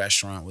into the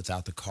restaurant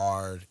without the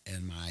card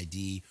and my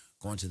ID,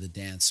 going to the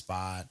dance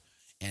spot.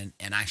 And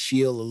I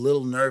feel a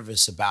little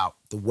nervous about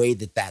the way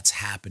that that's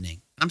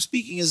happening. I'm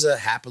speaking as a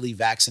happily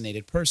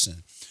vaccinated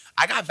person.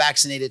 I got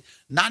vaccinated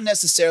not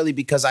necessarily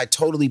because I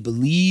totally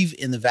believe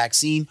in the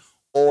vaccine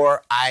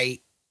or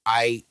I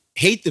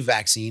hate the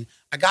vaccine.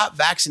 I got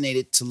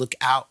vaccinated to look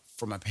out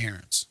for my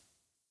parents.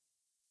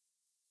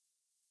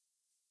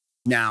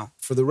 Now,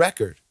 for the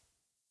record,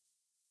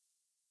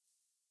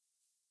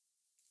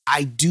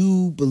 I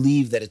do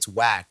believe that it's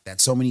whack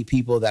that so many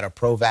people that are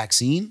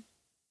pro-vaccine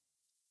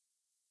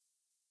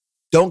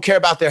don't care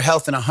about their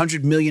health in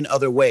 100 million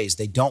other ways.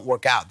 They don't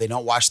work out. They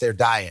don't watch their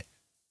diet.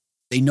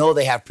 They know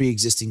they have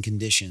pre-existing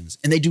conditions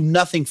and they do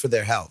nothing for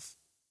their health.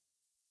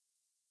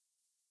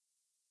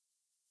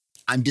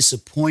 I'm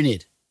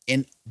disappointed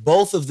in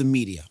both of the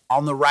media,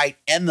 on the right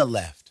and the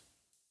left,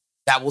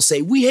 that will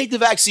say, we hate the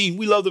vaccine.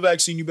 We love the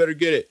vaccine. You better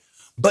get it.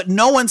 But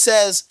no one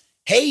says,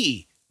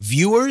 hey,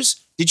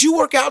 viewers, did you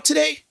work out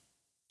today?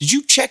 Did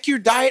you check your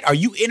diet? Are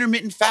you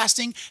intermittent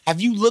fasting? Have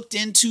you looked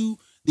into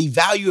the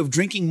value of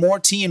drinking more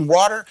tea and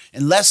water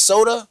and less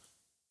soda,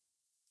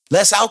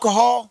 less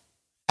alcohol?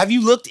 Have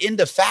you looked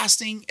into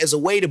fasting as a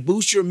way to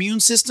boost your immune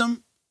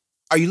system?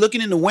 Are you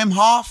looking into Wim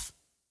Hof?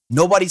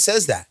 Nobody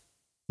says that.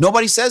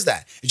 Nobody says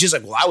that. It's just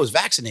like, well, I was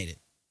vaccinated.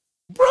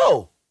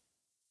 Bro,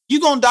 you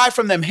gonna die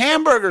from them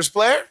hamburgers,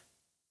 player.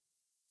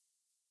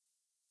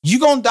 You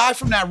gonna die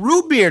from that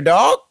root beer,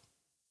 dog.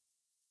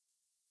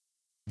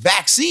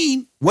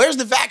 Vaccine? Where's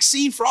the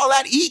vaccine for all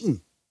that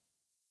eating?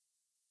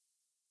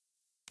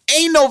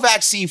 Ain't no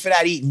vaccine for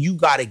that eating. You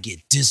gotta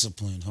get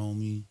disciplined,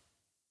 homie.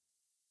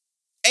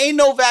 Ain't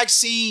no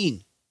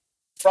vaccine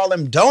for all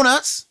them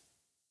donuts.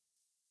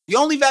 The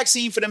only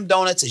vaccine for them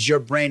donuts is your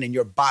brain and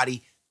your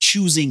body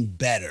choosing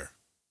better.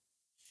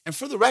 And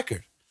for the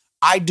record,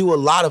 I do a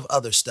lot of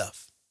other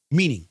stuff,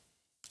 meaning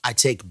I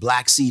take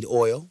black seed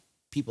oil.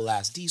 People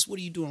ask, Dees, what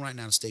are you doing right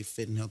now to stay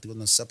fit and healthy with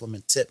a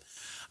supplement tip?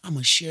 I'm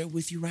going to share it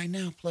with you right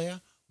now,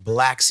 player.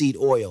 Black seed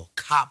oil,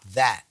 cop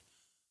that.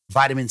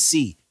 Vitamin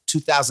C,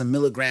 2,000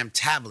 milligram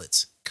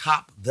tablets,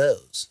 cop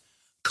those.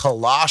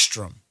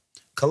 Colostrum.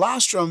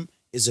 Colostrum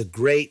is a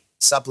great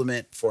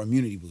supplement for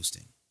immunity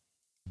boosting.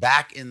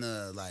 Back in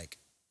the late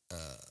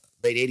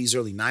 80s,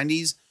 early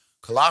 90s,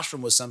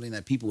 colostrum was something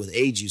that people with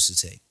AIDS used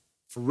to take.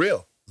 For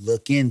real.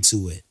 Look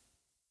into it,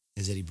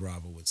 as Eddie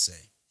Bravo would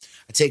say.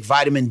 I take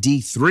vitamin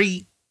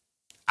D3.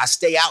 I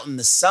stay out in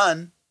the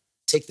sun,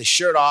 take the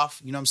shirt off,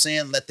 you know what I'm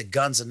saying? Let the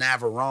guns of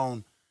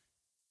Navarone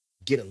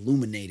get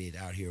illuminated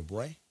out here,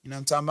 boy. You know what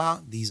I'm talking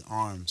about? These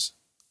arms,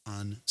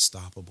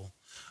 unstoppable.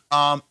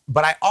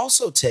 But I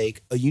also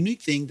take a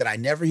unique thing that I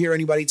never hear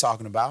anybody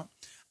talking about.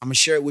 I'm going to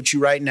share it with you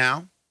right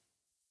now.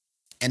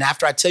 And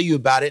after I tell you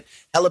about it,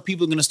 hella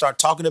people are going to start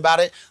talking about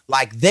it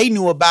like they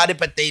knew about it,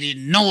 but they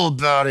didn't know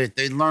about it.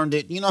 They learned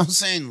it, you know what I'm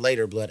saying?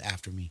 Later, blood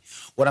after me.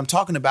 What I'm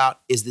talking about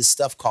is this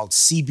stuff called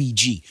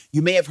CBG.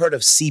 You may have heard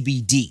of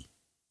CBD.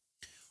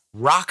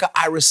 Raka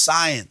Iris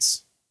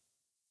Science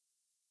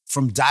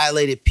from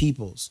Dilated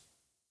Peoples,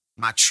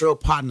 my trill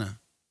partner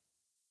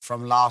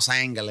from Los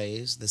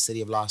Angeles, the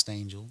city of Los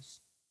Angeles,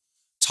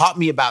 taught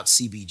me about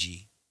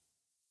CBG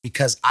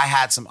because I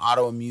had some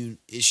autoimmune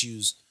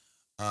issues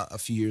a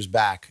few years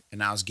back,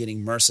 and I was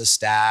getting MRSA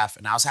staph,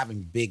 and I was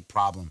having big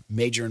problem,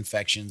 major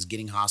infections,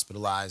 getting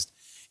hospitalized.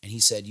 And he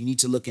said, you need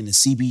to look into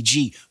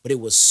CBG. But it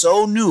was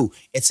so new.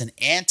 It's an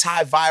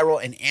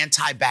antiviral and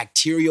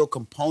antibacterial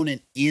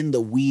component in the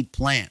weed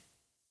plant.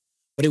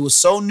 But it was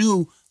so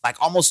new,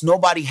 like almost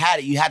nobody had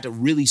it. You had to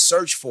really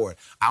search for it.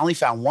 I only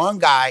found one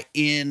guy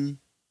in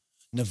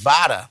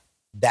Nevada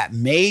that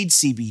made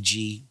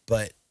CBG,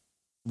 but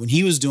when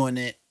he was doing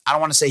it, I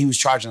don't want to say he was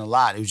charging a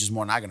lot. It was just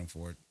more than I could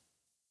afford.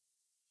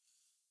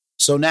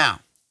 So now,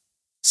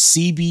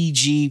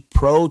 CBG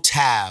Pro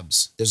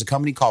Tabs. There's a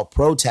company called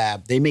Pro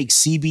Tab. They make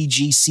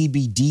CBG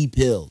CBD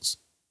pills.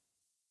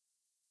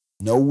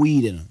 No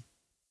weed in them.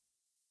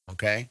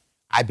 Okay?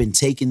 I've been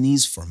taking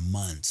these for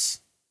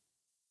months.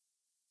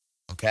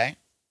 Okay?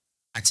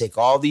 I take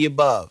all the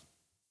above.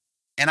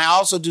 And I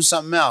also do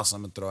something else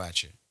I'm going to throw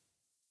at you.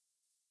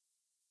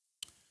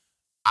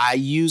 I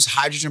use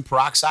hydrogen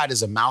peroxide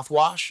as a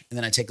mouthwash, and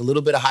then I take a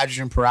little bit of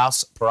hydrogen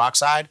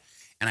peroxide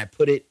and I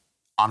put it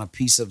on a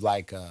piece of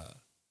like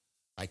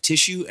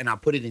tissue, and I'll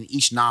put it in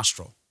each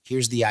nostril.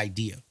 Here's the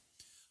idea.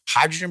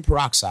 Hydrogen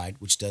peroxide,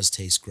 which does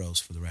taste gross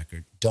for the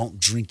record, don't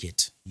drink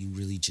it. You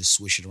really just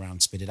swish it around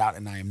and spit it out.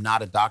 And I am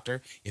not a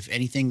doctor. If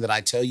anything that I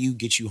tell you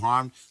gets you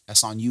harmed,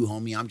 that's on you,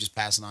 homie. I'm just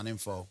passing on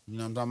info. You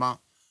know what I'm talking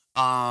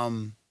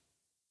about?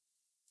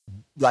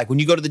 Like when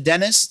you go to the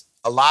dentist,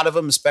 a lot of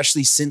them,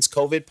 especially since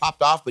COVID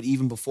popped off, but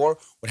even before,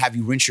 would have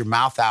you rinse your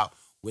mouth out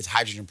with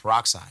hydrogen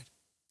peroxide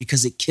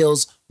because it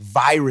kills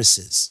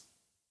viruses.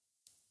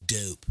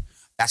 Dope.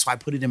 That's why I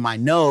put it in my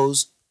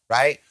nose,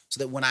 right? So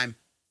that when I'm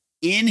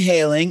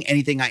inhaling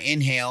anything I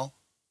inhale,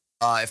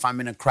 if I'm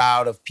in a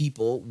crowd of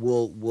people,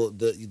 will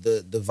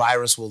the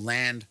virus will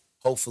land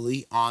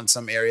hopefully on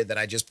some area that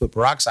I just put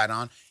peroxide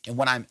on. And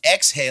when I'm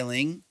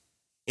exhaling,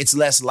 it's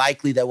less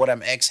likely that what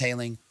I'm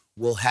exhaling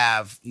will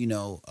have,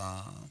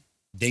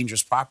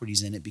 dangerous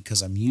properties in it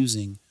because I'm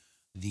using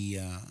the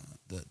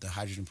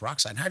hydrogen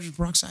peroxide. Hydrogen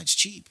peroxide's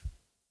cheap.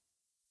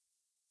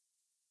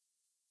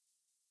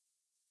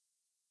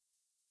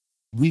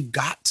 We've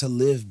got to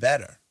live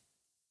better,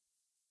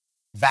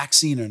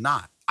 vaccine or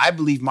not. I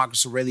believe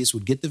Marcus Aurelius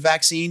would get the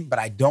vaccine, but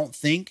I don't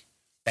think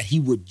that he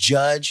would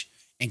judge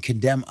and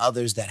condemn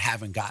others that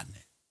haven't gotten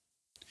it.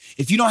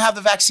 If you don't have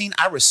the vaccine,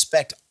 I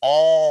respect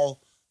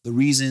all the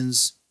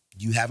reasons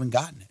you haven't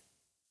gotten it.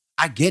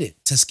 I get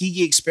it.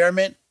 Tuskegee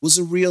experiment was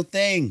a real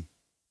thing.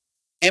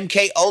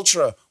 MK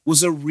Ultra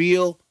was a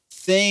real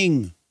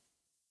thing.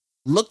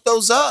 Look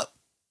those up.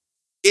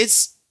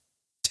 It's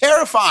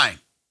terrifying.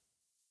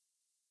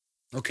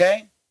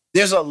 Okay?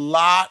 There's a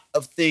lot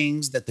of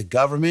things that the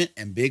government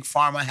and Big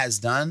Pharma has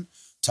done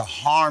to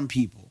harm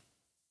people.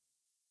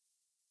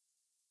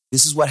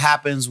 This is what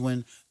happens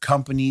when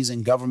companies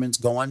and governments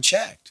go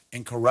unchecked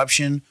and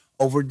corruption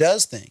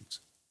overdoes things.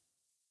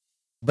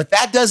 But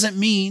that doesn't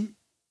mean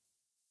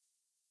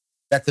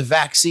that the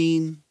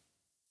vaccine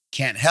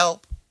can't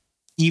help,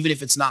 even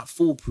if it's not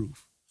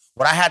foolproof.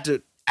 What I had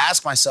to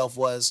ask myself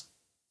was,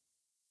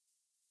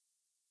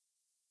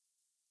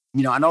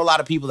 I know a lot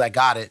of people that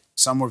got it.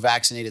 Some were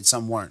vaccinated,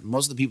 some weren't.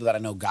 Most of the people that I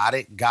know got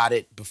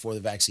it before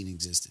the vaccine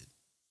existed.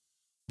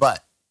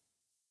 But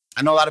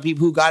I know a lot of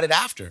people who got it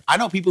after. I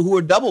know people who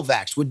were double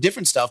vaxxed with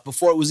different stuff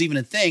before it was even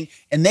a thing,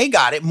 and they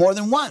got it more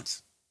than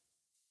once.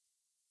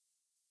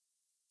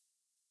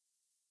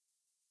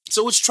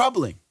 So it's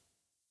troubling.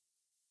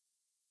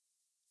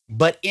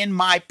 But in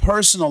my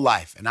personal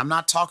life, and I'm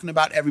not talking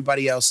about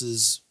everybody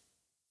else's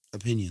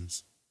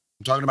opinions,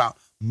 I'm talking about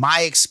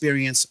my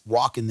experience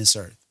walking this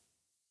earth.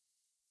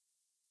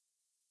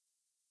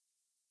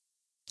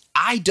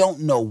 I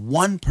don't know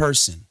one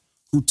person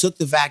who took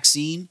the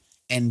vaccine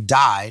and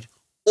died,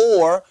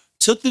 or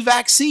took the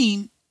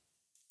vaccine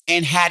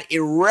and had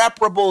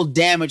irreparable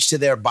damage to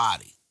their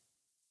body.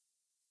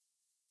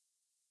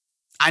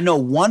 I know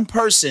one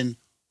person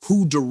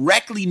who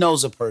directly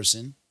knows a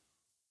person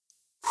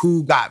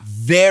who got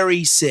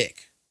very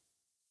sick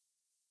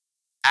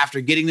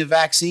after getting the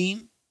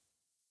vaccine,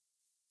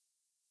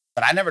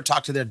 but I never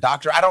talked to their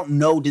doctor. I don't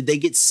know, did they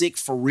get sick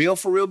for real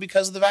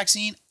because of the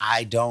vaccine?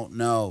 I don't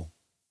know.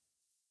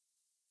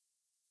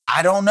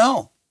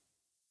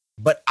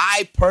 But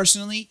I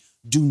personally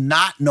do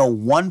not know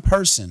one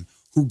person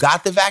who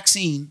got the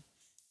vaccine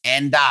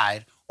and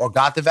died, or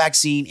got the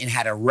vaccine and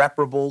had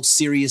irreparable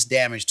serious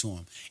damage to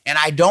him. And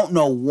I don't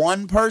know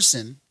one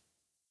person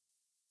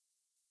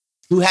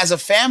who has a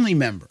family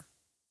member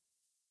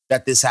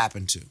that this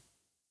happened to.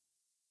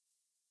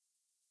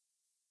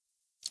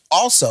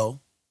 Also,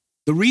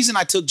 the reason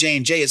I took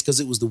J&J is because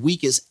it was the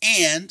weakest,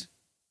 and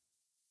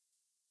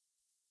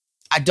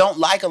I don't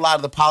like a lot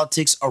of the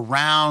politics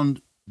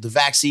around the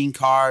vaccine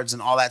cards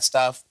and all that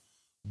stuff,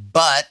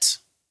 but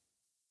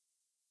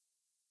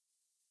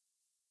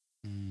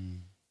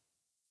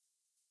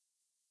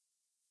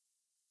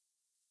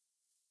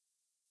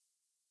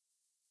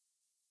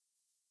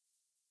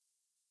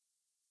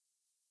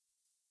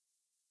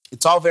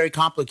it's all very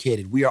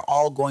complicated. We are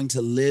all going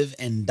to live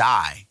and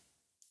die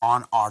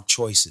on our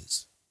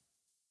choices.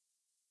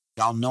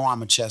 Y'all know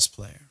I'm a chess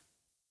player.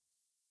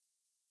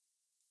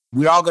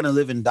 We're all going to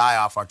live and die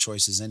off our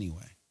choices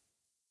anyway.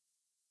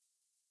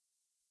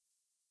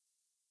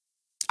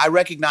 I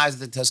recognize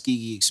that the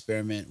Tuskegee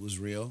experiment was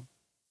real,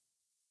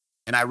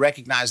 and I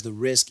recognize the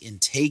risk in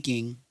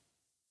taking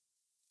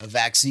a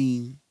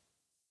vaccine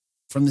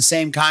from the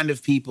same kind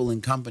of people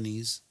and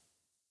companies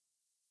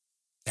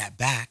that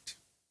backed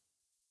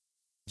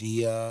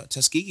the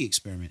Tuskegee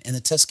experiment. And the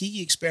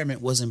Tuskegee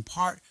experiment was in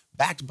part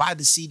backed by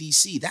the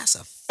CDC. That's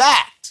a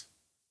fact.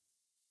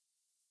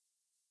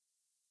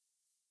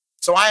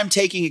 So I am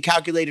taking a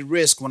calculated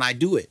risk when I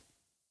do it,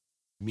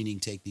 meaning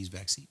take these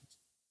vaccines.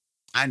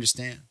 I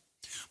understand.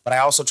 But I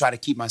also try to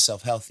keep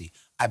myself healthy.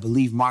 I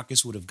believe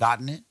Marcus would have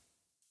gotten it,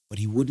 but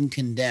he wouldn't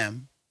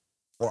condemn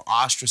or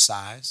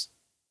ostracize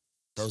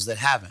those that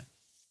haven't.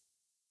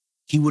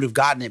 He would have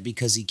gotten it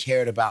because he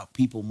cared about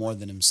people more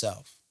than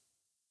himself.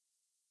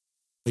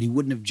 But he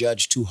wouldn't have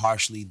judged too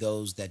harshly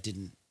those that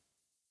didn't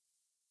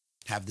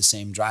have the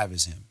same drive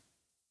as him.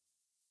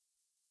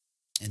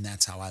 And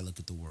that's how I look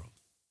at the world.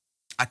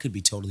 I could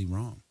be totally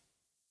wrong.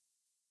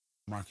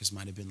 Marcus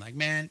might have been like,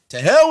 man, to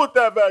hell with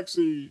that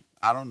vaccine.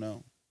 I don't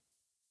know.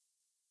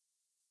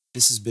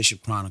 This is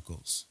Bishop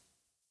Chronicles.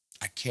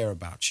 I care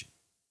about you.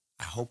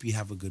 I hope you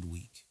have a good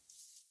week.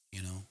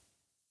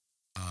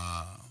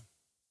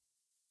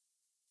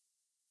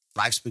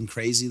 Life's been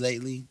crazy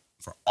lately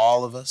for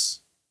all of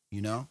us,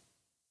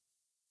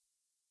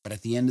 But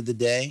at the end of the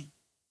day,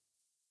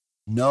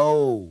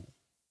 know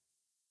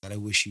that I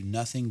wish you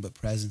nothing but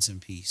presence and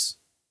peace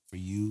for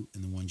you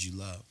and the ones you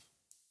love.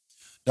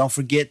 Don't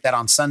forget that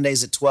on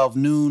Sundays at 12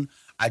 noon,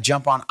 I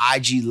jump on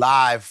IG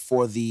Live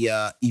for the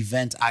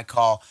event I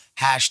call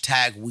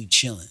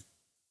 #WeChillin',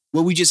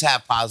 where we just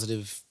have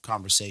positive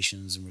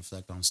conversations and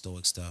reflect on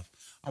Stoic stuff.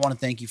 I want to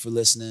thank you for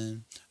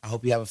listening. I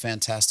hope you have a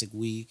fantastic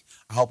week.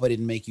 I hope I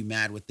didn't make you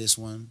mad with this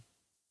one.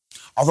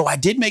 Although I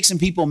did make some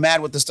people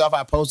mad with the stuff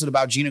I posted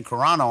about Gina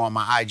Carano on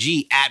my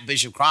IG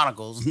 @Bishop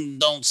Chronicles.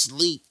 Don't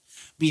sleep.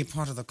 Be a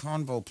part of the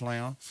convo,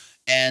 player.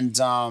 And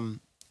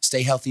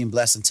stay healthy and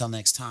blessed until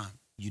next time.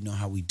 You know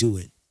how we do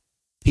it.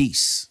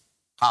 Peace.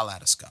 Holla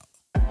at a scholar.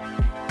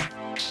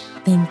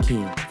 Thank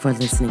you for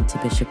listening to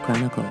Bishop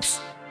Chronicles.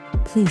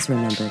 Please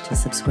remember to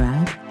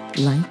subscribe,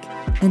 like,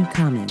 and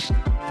comment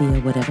via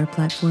whatever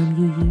platform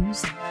you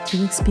use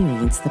to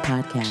experience the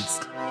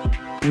podcast.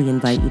 We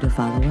invite you to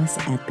follow us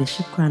at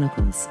Bishop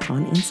Chronicles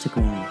on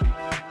Instagram.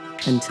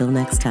 Until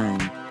next time,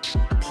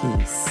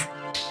 peace.